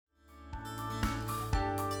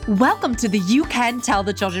Welcome to the You Can Tell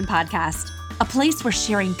the Children podcast, a place where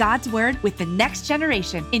sharing God's word with the next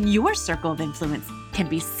generation in your circle of influence can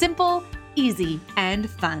be simple, easy, and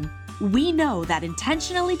fun. We know that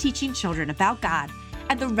intentionally teaching children about God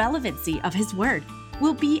and the relevancy of His word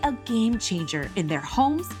will be a game changer in their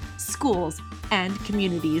homes, schools, and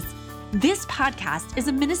communities. This podcast is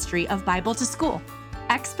a ministry of Bible to School,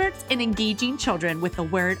 experts in engaging children with the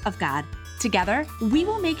Word of God. Together, we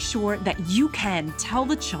will make sure that you can tell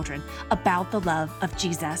the children about the love of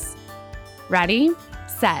Jesus. Ready,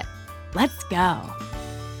 set, let's go.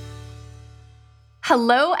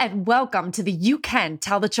 Hello and welcome to the You Can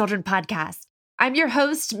Tell the Children podcast. I'm your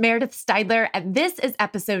host, Meredith Steidler, and this is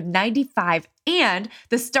episode 95 and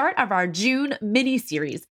the start of our June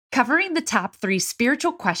mini-series covering the top 3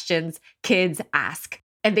 spiritual questions kids ask.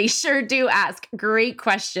 And they sure do ask great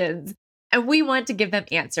questions. And we want to give them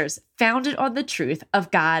answers founded on the truth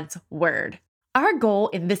of God's word. Our goal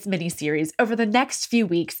in this mini-series over the next few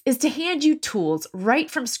weeks is to hand you tools right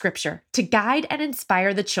from Scripture to guide and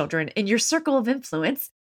inspire the children in your circle of influence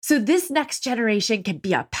so this next generation can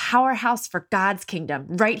be a powerhouse for God's kingdom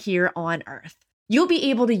right here on earth. You'll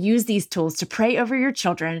be able to use these tools to pray over your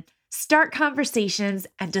children, start conversations,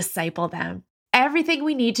 and disciple them. Everything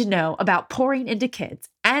we need to know about pouring into kids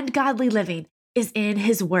and godly living is in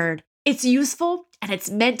His word. It's useful and it's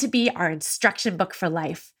meant to be our instruction book for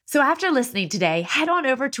life. So after listening today, head on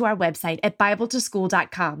over to our website at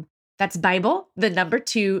BibleToSchool.com. That's Bible, the number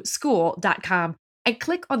 2, school.com, and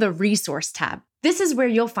click on the resource tab. This is where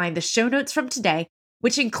you'll find the show notes from today,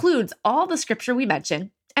 which includes all the scripture we mentioned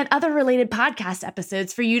and other related podcast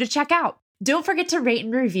episodes for you to check out. Don't forget to rate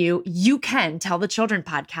and review You Can Tell the Children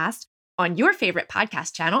podcast on your favorite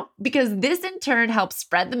podcast channel, because this in turn helps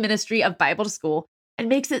spread the ministry of Bible to School and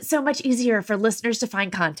makes it so much easier for listeners to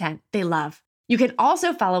find content they love. You can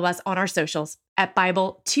also follow us on our socials at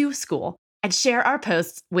Bible to School and share our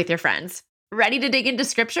posts with your friends. Ready to dig into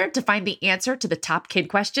scripture to find the answer to the top kid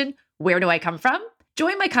question, where do I come from?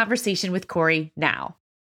 Join my conversation with Corey now.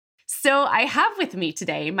 So I have with me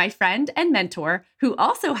today my friend and mentor, who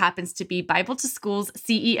also happens to be Bible to School's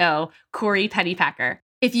CEO, Corey Pennypacker.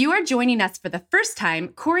 If you are joining us for the first time,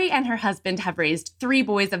 Corey and her husband have raised 3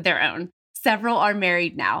 boys of their own. Several are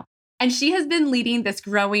married now, and she has been leading this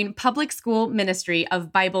growing public school ministry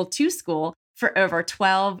of Bible to School for over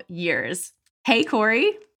 12 years. Hey,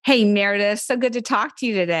 Corey. Hey, Meredith. So good to talk to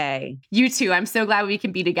you today. You too. I'm so glad we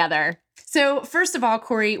can be together. So first of all,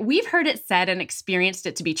 Corey, we've heard it said and experienced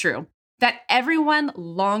it to be true that everyone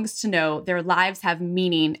longs to know their lives have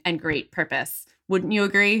meaning and great purpose. Wouldn't you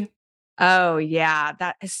agree? Oh, yeah,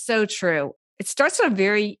 that is so true. It starts at a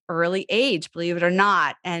very early age, believe it or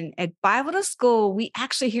not. And at Bible to School, we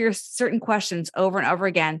actually hear certain questions over and over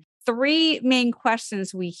again. 3 main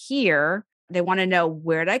questions we hear. They want to know,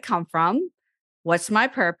 where did I come from? What's my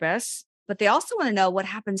purpose? But they also want to know what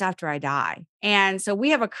happens after I die. And so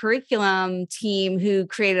we have a curriculum team who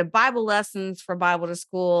created Bible lessons for Bible to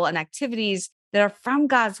School and activities that are from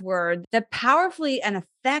God's word that powerfully and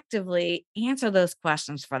effectively answer those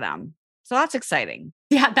questions for them. So that's exciting.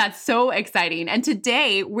 Yeah, that's so exciting. And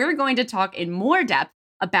today we're going to talk in more depth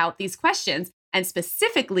about these questions. And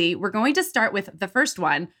specifically, we're going to start with the first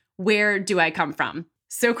one, where do I come from?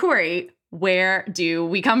 So Corey, where do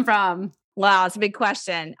we come from? Wow, it's a big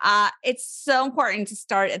question. It's so important to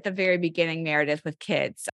start at the very beginning, Meredith, with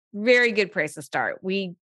kids. Very good place to start.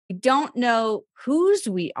 We don't know whose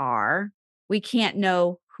we are. We can't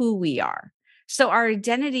know who we are. So our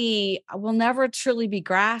identity will never truly be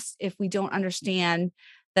grasped if we don't understand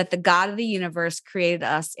that the God of the universe created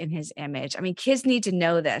us in His image. I mean, kids need to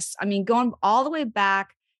know this. I mean, going all the way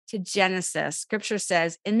back to Genesis, Scripture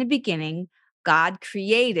says, in the beginning, God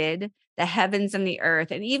created the heavens and the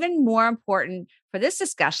earth. And even more important for this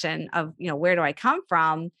discussion of, where do I come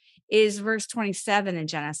from, is verse 27 in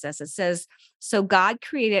Genesis. It says, so God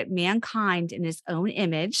created mankind in His own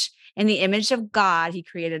image. In the image of God, He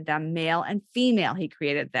created them, male and female, He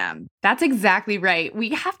created them. That's exactly right.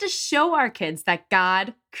 We have to show our kids that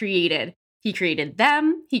God created. He created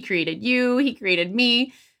them, He created you, He created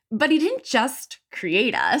me, but He didn't just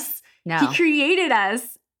create us. No. He created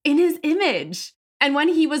us in His image. And when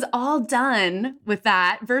He was all done with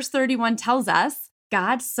that, verse 31 tells us,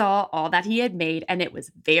 God saw all that He had made, and it was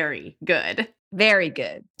very good. Very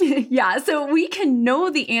good. Yeah, so we can know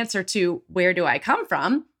the answer to where do I come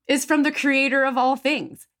from is from the creator of all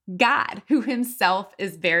things, God, who Himself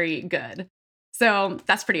is very good. So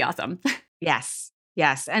that's pretty awesome. Yes.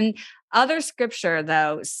 And Other scripture,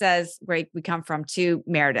 though, says where we come from too,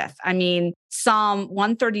 Meredith. I mean, Psalm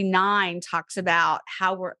 139 talks about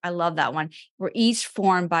how I love that one. We're each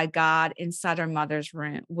formed by God inside our mother's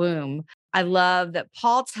womb. I love that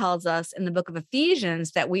Paul tells us in the book of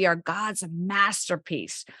Ephesians that we are God's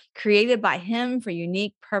masterpiece, created by him for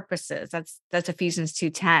unique purposes. That's Ephesians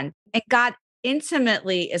 2:10. And God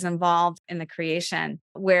intimately is involved in the creation,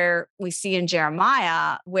 where we see in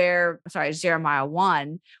Jeremiah, Jeremiah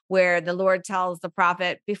 1, where the Lord tells the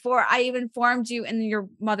prophet, before I even formed you in your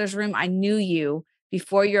mother's womb, I knew you.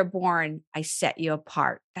 Before you're born, I set you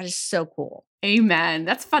apart. That is so cool. Amen.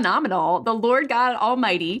 That's phenomenal. The Lord God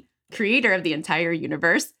Almighty, creator of the entire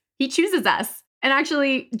universe, he chooses us. And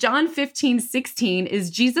actually, John 15:16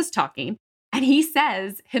 is Jesus talking. And he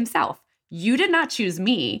says himself, you did not choose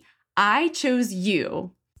me. I chose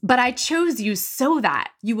you, but I chose you so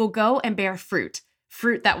that you will go and bear fruit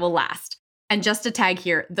that will last. And just a tag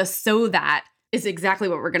here, the so that is exactly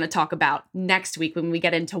what we're going to talk about next week when we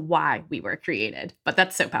get into why we were created. But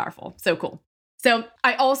that's so powerful, so cool. So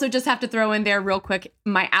I also just have to throw in there real quick,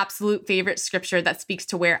 my absolute favorite scripture that speaks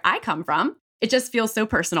to where I come from. It just feels so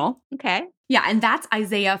personal. Okay. Yeah, and that's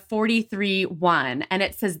Isaiah 43:1. And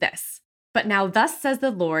it says this, but now thus says the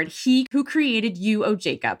Lord, he who created you, O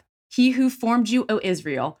Jacob, he who formed you, O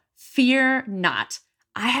Israel, fear not.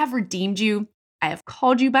 I have redeemed you. I have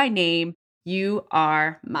called you by name. You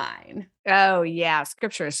are mine. Oh, yeah.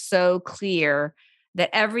 Scripture is so clear that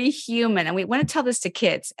every human, and we want to tell this to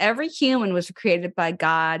kids, every human was created by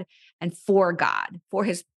God and for God, for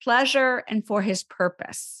his pleasure and for his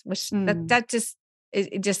purpose, which that just,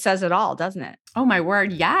 it just says it all, doesn't it? Oh, my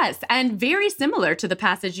word. Yes. And very similar to the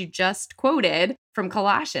passage you just quoted from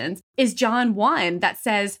Colossians is John 1 that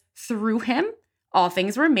says, through him, all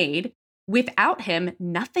things were made. Without him,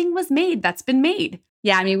 nothing was made that's been made.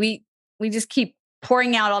 Yeah. I mean, we just keep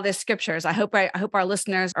pouring out all these scriptures. I hope our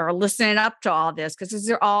listeners are listening up to all this, because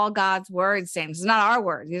these are all God's words. Saying it's not our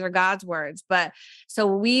words; these are God's words. But so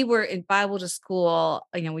we were in Bible to school.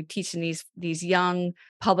 We teaching these young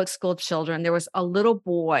public school children. There was a little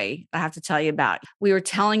boy I have to tell you about. We were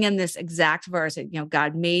telling him this exact verse that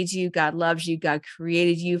God made you, God loves you, God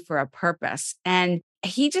created you for a purpose, and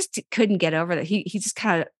he just couldn't get over that. He just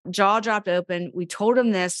kind of jaw dropped open. We told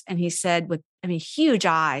him this, and he said with huge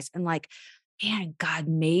eyes and like, man, God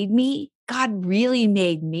made me. God really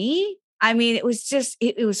made me. It was just,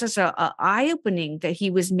 it was such a eye-opening that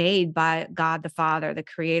he was made by God the Father, the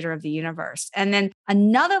creator of the universe. And then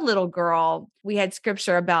another little girl, we had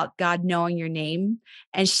scripture about God knowing your name,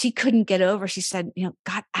 and she couldn't get over. She said,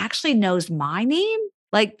 God actually knows my name.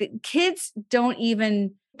 Like, the kids don't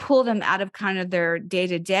even pull them out of kind of their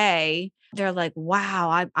day-to-day. They're like,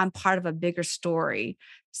 wow, I'm part of a bigger story.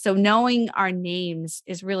 So knowing our names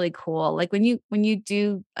is really cool. Like when you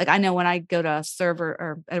do, like, I know when I go to a server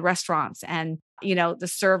or at restaurants, and the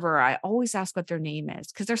server, I always ask what their name is,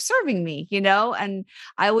 because they're serving me, and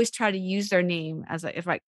I always try to use their name if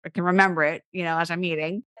I can remember it, as I'm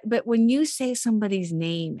eating. But when you say somebody's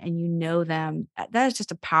name and you know them, that is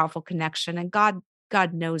just a powerful connection. And God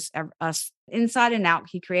knows us inside and out.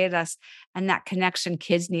 He created us, and that connection,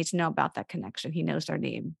 kids need to know about that connection. He knows our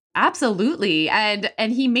name. Absolutely. And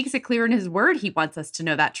he makes it clear in his word he wants us to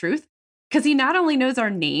know that truth, because he not only knows our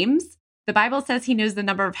names, the Bible says he knows the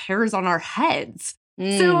number of hairs on our heads.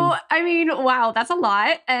 So, wow, that's a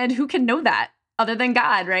lot. And who can know that other than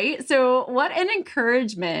God, right? So what an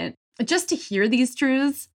encouragement just to hear these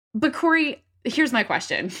truths. But Corey, here's my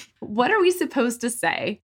question. What are we supposed to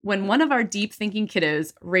say when one of our deep thinking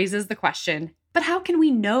kiddos raises the question, but how can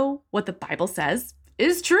we know what the Bible says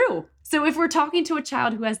is true? So if we're talking to a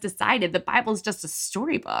child who has decided the Bible is just a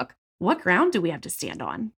storybook, what ground do we have to stand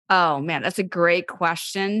on? Oh man, that's a great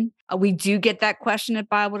question. We do get that question at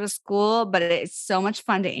Bible to School, but it's so much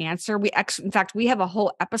fun to answer. In fact, we have a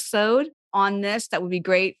whole episode on this that would be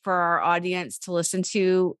great for our audience to listen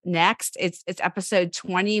to next. It's episode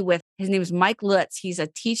 20 with, his name is Mike Lutz. He's a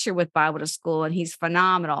teacher with Bible to School, and he's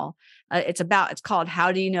phenomenal. It's called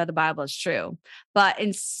How Do You Know the Bible is True? But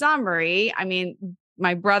in summary,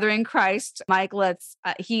 my brother in Christ, Mike Lutz,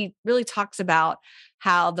 he really talks about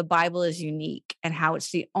how the Bible is unique and how it's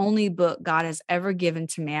the only book God has ever given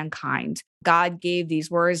to mankind. God gave these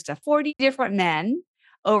words to 40 different men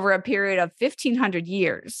over a period of 1,500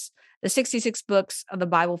 years. The 66 books of the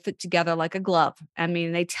Bible fit together like a glove.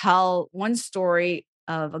 They tell one story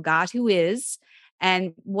of a God who is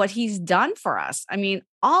and what he's done for us.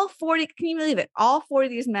 All 40, can you believe it? All 40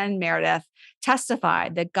 of these men, Meredith,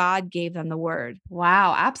 testified that God gave them the word.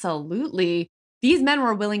 Wow, absolutely. These men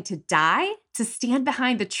were willing to die to stand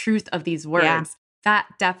behind the truth of these words. Yeah. That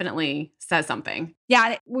definitely says something.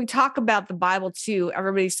 Yeah, we talk about the Bible too.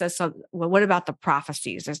 Everybody says, so, well, what about the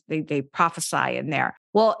prophecies? They prophesy in there.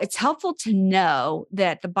 Well, it's helpful to know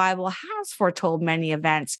that the Bible has foretold many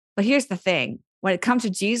events. But here's the thing. When it comes to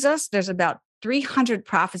Jesus, there's about 300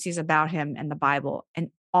 prophecies about him in the Bible,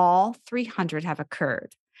 and all 300 have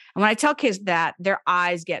occurred. And when I tell kids that, their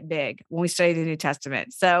eyes get big when we study the New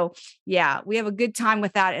Testament. So, yeah, we have a good time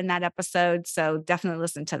with that in that episode. So, definitely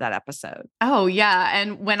listen to that episode. Oh, yeah.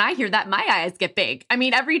 And when I hear that, my eyes get big. I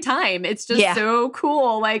mean, every time it's just Yeah. so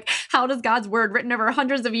cool. Like, how does God's word written over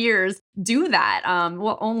hundreds of years do that?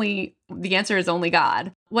 Well, only the answer is only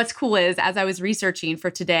God. What's cool is, as I was researching for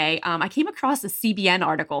today, I came across a CBN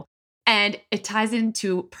article. And it ties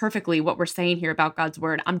into perfectly what we're saying here about God's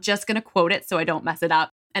word. I'm just going to quote it so I don't mess it up.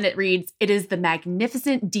 And it reads, "It is the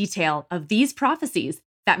magnificent detail of these prophecies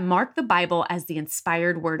that mark the Bible as the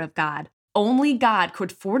inspired word of God. Only God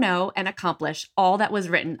could foreknow and accomplish all that was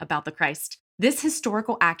written about the Christ. This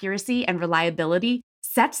historical accuracy and reliability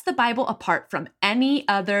sets the Bible apart from any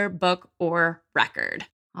other book or record."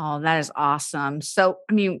 Oh, that is awesome. So,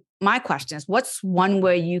 I mean, my question is, what's one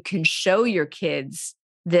way you can show your kids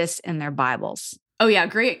this in their Bibles? Oh yeah,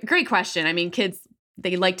 great question. I mean, kids,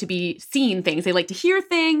 they like to be seeing things. They like to hear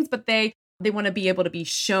things, but they want to be able to be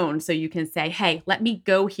shown, so you can say, "Hey, let me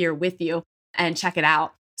go here with you and check it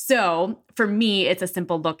out." So, for me, it's a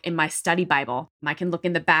simple look in my study Bible. I can look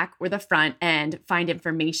in the back or the front and find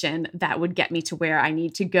information that would get me to where I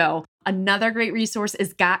need to go. Another great resource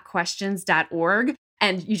is gotquestions.org.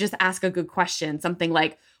 And you just ask a good question, something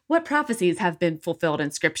like, "What prophecies have been fulfilled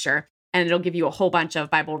in scripture?" And it'll give you a whole bunch of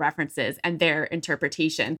Bible references and their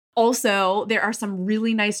interpretation. Also, there are some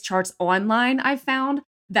really nice charts online I've found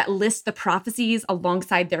that list the prophecies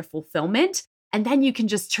alongside their fulfillment. And then you can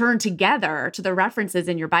just turn together to the references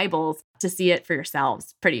in your Bibles to see it for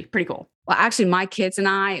yourselves. Pretty cool. Well, actually, my kids and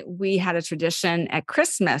I, we had a tradition at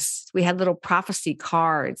Christmas. We had little prophecy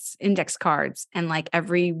cards, index cards. And like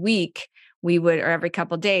every week, we would, or every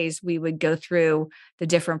couple of days, we would go through the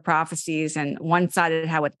different prophecies. And one side it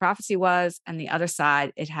had what the prophecy was, and the other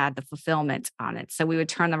side it had the fulfillment on it. So we would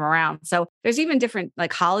turn them around. So there's even different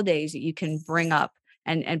like holidays that you can bring up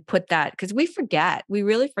and put that, because we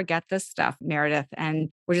really forget this stuff, Meredith. And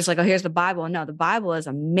we're just like, oh, here's the Bible. No, the Bible is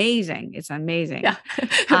amazing. It's amazing.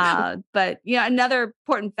 Yeah. But another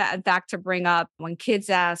important fact to bring up when kids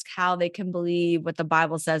ask how they can believe what the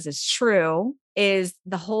Bible says is true is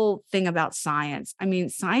the whole thing about science. I mean,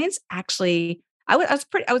 science actually, I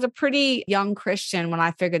was a pretty young Christian when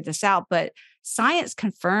I figured this out, but science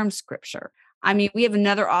confirms scripture. I mean, we have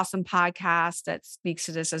another awesome podcast that speaks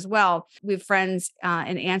to this as well. We have friends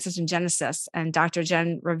in Answers in Genesis, and Dr.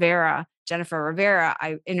 Jennifer Rivera,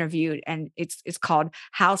 I interviewed, and it's called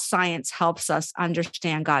How Science Helps Us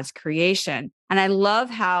Understand God's Creation. And I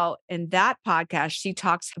love how in that podcast, she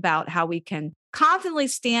talks about how we can confidently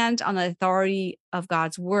stand on the authority of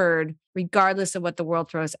God's word, regardless of what the world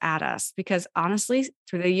throws at us. Because honestly,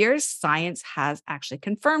 through the years, science has actually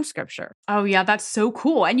confirmed scripture. Oh, yeah, that's so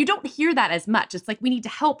cool. And you don't hear that as much. It's like we need to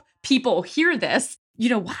help people hear this. You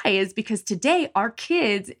know why? Is because today our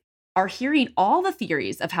kids are hearing all the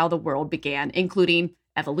theories of how the world began, including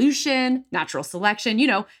evolution, natural selection,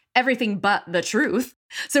 everything but the truth.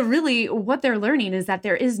 So really, what they're learning is that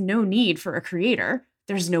there is no need for a creator.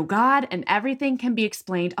 There's no God, and everything can be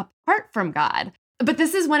explained apart from God. But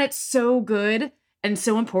this is when it's so good and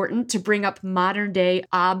so important to bring up modern day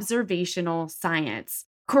observational science.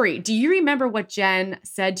 Corey, do you remember what Jen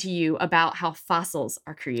said to you about how fossils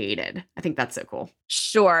are created? I think that's so cool.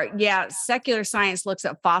 Sure. Yeah. Secular science looks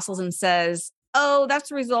at fossils and says, oh, that's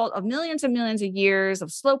the result of millions and millions of years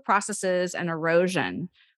of slow processes and erosion,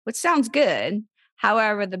 which sounds good.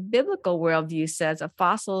 However, the biblical worldview says that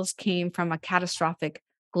fossils came from a catastrophic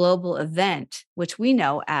global event, which we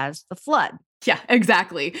know as the flood. Yeah,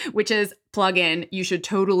 exactly. Which is plug in. You should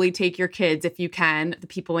totally take your kids, if you can, the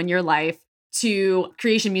people in your life, to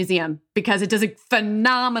Creation Museum, because it does a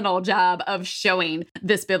phenomenal job of showing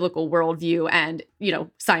this biblical worldview and,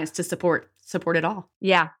 science to support it all.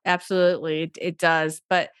 Yeah, absolutely. It does.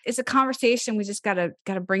 But it's a conversation we just gotta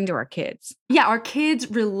bring to our kids. Yeah, our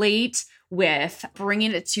kids relate with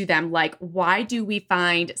bringing it to them. Like, why do we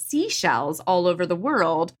find seashells all over the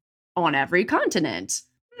world on every continent?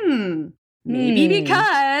 Maybe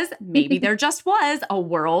because maybe there just was a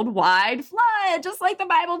worldwide flood, just like the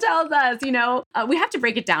Bible tells us. We have to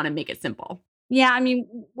break it down and make it simple. Yeah, I mean,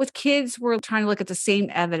 with kids, we're trying to look at the same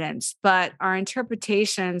evidence, but our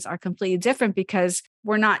interpretations are completely different because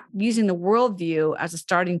we're not using the worldview as a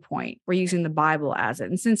starting point. We're using the Bible as it.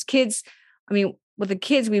 And since kids, I mean, with the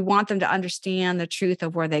kids, we want them to understand the truth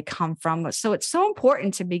of where they come from. So it's so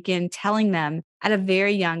important to begin telling them at a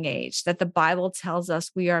very young age that the Bible tells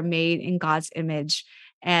us we are made in God's image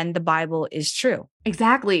and the Bible is true.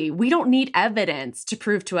 Exactly. We don't need evidence to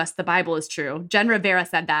prove to us the Bible is true. Jen Rivera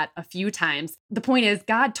said that a few times. The point is,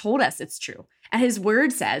 God told us it's true, and his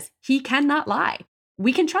word says he cannot lie.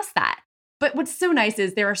 We can trust that. But what's so nice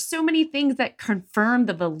is there are so many things that confirm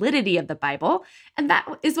the validity of the Bible, and that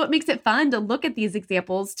is what makes it fun to look at these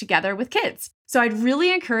examples together with kids. So I'd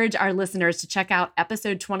really encourage our listeners to check out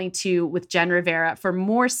episode 22 with Jen Rivera for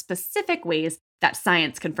more specific ways that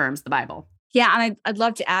science confirms the Bible. Yeah, and I'd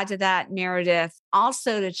love to add to that, Meredith,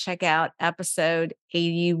 also to check out episode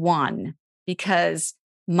 81, because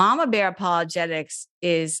Mama Bear Apologetics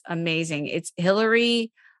is amazing. It's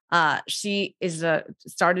Hillary. She is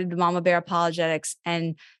started Mama Bear Apologetics,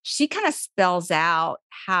 and she kind of spells out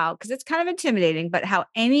how, because it's kind of intimidating, but how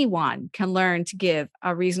anyone can learn to give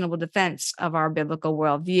a reasonable defense of our biblical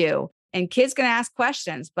worldview. And kids can ask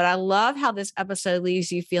questions, but I love how this episode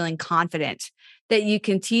leaves you feeling confident that you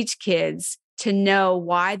can teach kids to know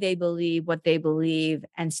why they believe what they believe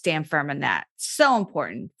and stand firm in that. So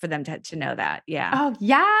important for them to know that. Yeah. Oh,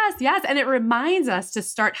 yes, yes. And it reminds us to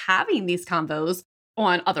start having these convos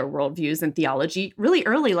on other worldviews and theology really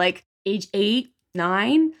early, like age 8,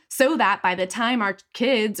 9, so that by the time our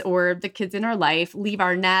kids or the kids in our life leave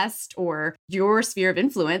our nest or your sphere of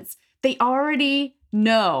influence, they already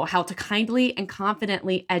know how to kindly and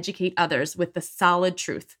confidently educate others with the solid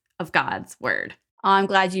truth of God's word. I'm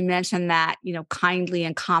glad you mentioned that, kindly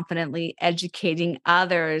and confidently educating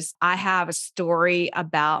others. I have a story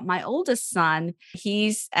about my oldest son.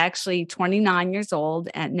 He's actually 29 years old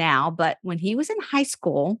now, but when he was in high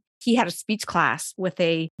school, he had a speech class with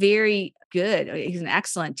he's an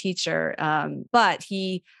excellent teacher, but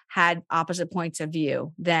he had opposite points of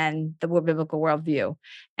view than the biblical worldview.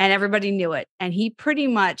 And everybody knew it. And he pretty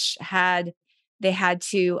much they had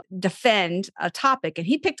to defend a topic, and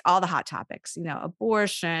he picked all the hot topics,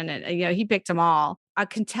 abortion, and, he picked them all. I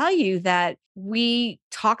can tell you that we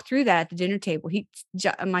talked through that at the dinner table.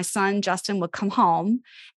 My son, Justin, would come home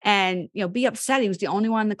and, be upset. He was the only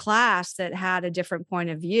one in the class that had a different point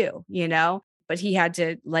of view, but he had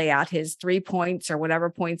to lay out his 3 points or whatever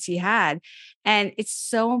points he had. And it's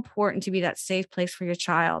so important to be that safe place for your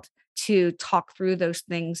child to talk through those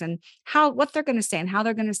things and what they're going to say and how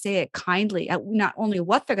they're going to say it kindly, not only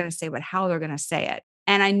what they're going to say, but how they're going to say it.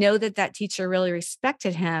 And I know that teacher really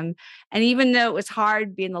respected him. And even though it was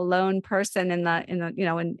hard being the lone person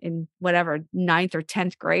in whatever 9th or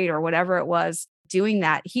 10th grade or whatever it was doing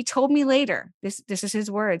that, he told me later, this is his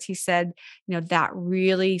words. He said, that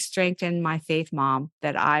really strengthened my faith, Mom,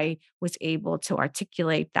 that I was able to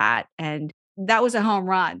articulate that. And that was a home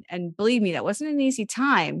run. And believe me, that wasn't an easy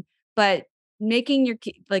time. But making your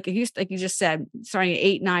kid, like you just said, starting at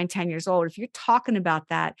 8, 9, 10 years old, if you're talking about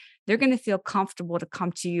that, they're going to feel comfortable to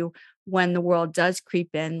come to you when the world does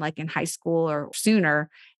creep in, like in high school or sooner.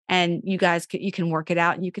 And you can work it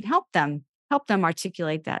out, and you can help them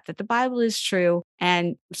articulate that the Bible is true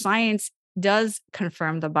and science does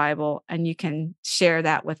confirm the Bible, and you can share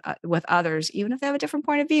that with others, even if they have a different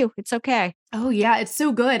point of view. It's okay. Oh yeah, it's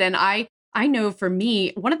so good. And I know for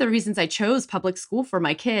me, one of the reasons I chose public school for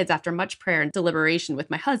my kids after much prayer and deliberation with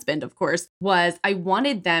my husband, of course, was I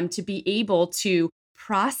wanted them to be able to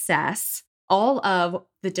process all of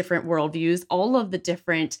the different worldviews, all of the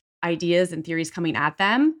different ideas and theories coming at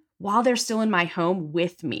them while they're still in my home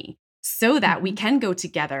with me, so that we can go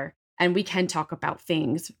together and we can talk about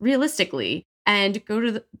things realistically and go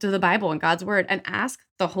to the Bible and God's word and ask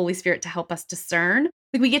the Holy Spirit to help us discern.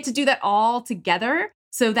 Like we get to do that all together,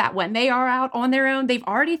 so that when they are out on their own, they've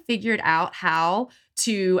already figured out how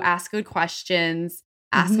to ask good questions,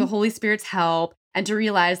 ask the Holy Spirit's help, and to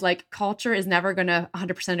realize like culture is never going to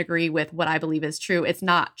 100% agree with what I believe is true. It's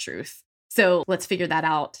not truth. So let's figure that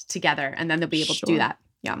out together, and then they'll be able to do that.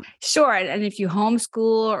 Yeah. Sure. And if you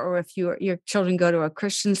homeschool or if your children go to a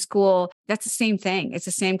Christian school, that's the same thing. It's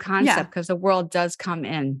the same concept because the world does come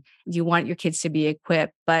in. You want your kids to be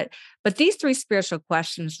equipped. But these 3 spiritual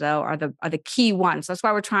questions, though, are the key ones. That's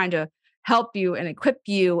why we're trying to help you and equip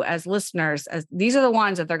you as listeners, as these are the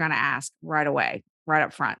ones that they're going to ask right away, right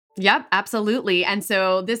up front. Yep, absolutely. And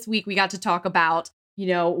so this week we got to talk about,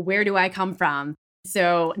 where do I come from?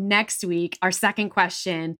 So next week, our second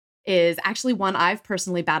question is actually one I've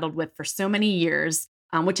personally battled with for so many years,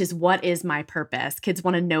 which is, what is my purpose? Kids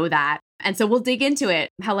want to know that. And so we'll dig into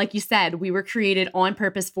it. How, like you said, we were created on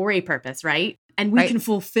purpose for a purpose, right? And we can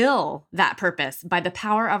fulfill that purpose by the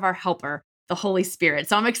power of our helper, the Holy Spirit.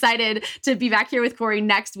 So I'm excited to be back here with Corey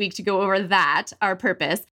next week to go over that, our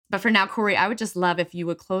purpose. But for now, Corey, I would just love if you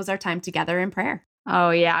would close our time together in prayer.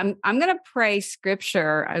 Oh yeah, I'm going to pray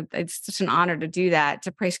scripture. It's such an honor to do that,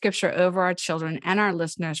 to pray scripture over our children and our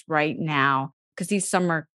listeners right now, because these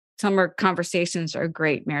summer conversations are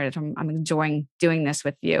great, Meredith. I'm enjoying doing this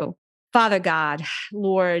with you. Father God,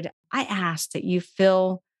 Lord, I ask that you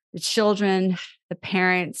fill the children, the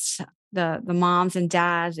parents, the moms and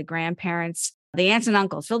dads, the grandparents, the aunts and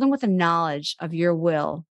uncles, fill them with the knowledge of your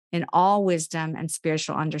will in all wisdom and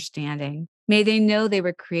spiritual understanding. May they know they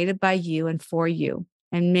were created by you and for you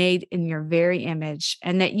and made in your very image,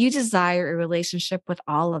 and that you desire a relationship with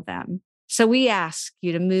all of them. So we ask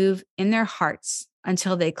you to move in their hearts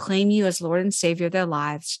until they claim you as Lord and Savior of their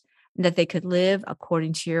lives, and that they could live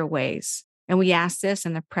according to your ways. And we ask this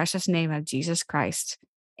in the precious name of Jesus Christ.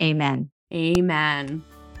 Amen. Amen.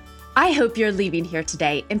 I hope you're leaving here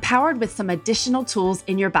today empowered with some additional tools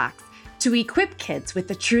in your box to equip kids with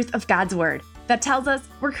the truth of God's word that tells us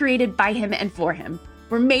we're created by him and for him.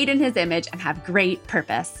 We're made in his image and have great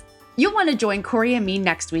purpose. You'll want to join Corey and me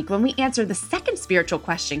next week when we answer the second spiritual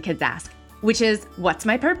question kids ask, which is, what's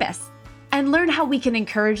my purpose? And learn how we can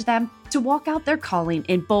encourage them to walk out their calling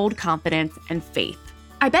in bold confidence and faith.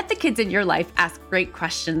 I bet the kids in your life ask great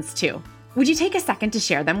questions too. Would you take a second to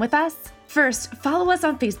share them with us? First, follow us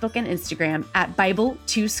on Facebook and Instagram at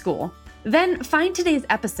Bible2School. Then find today's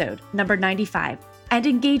episode, number 95, and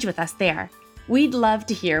engage with us there. We'd love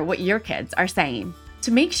to hear what your kids are saying.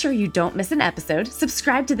 To make sure you don't miss an episode,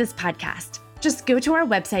 subscribe to this podcast. Just go to our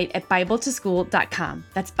website at Bible2School.com.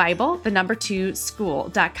 That's Bible, the number 2,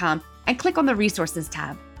 school.com, and click on the resources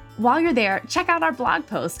tab. While you're there, check out our blog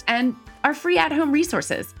post and our free at-home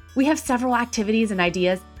resources. We have several activities and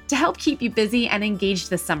ideas to help keep you busy and engaged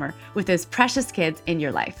this summer with those precious kids in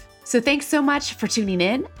your life. So thanks so much for tuning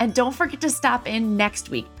in, and don't forget to stop in next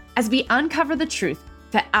week as we uncover the truth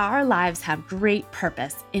that our lives have great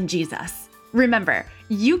purpose in Jesus. Remember,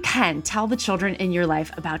 you can tell the children in your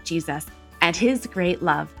life about Jesus and his great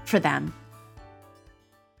love for them.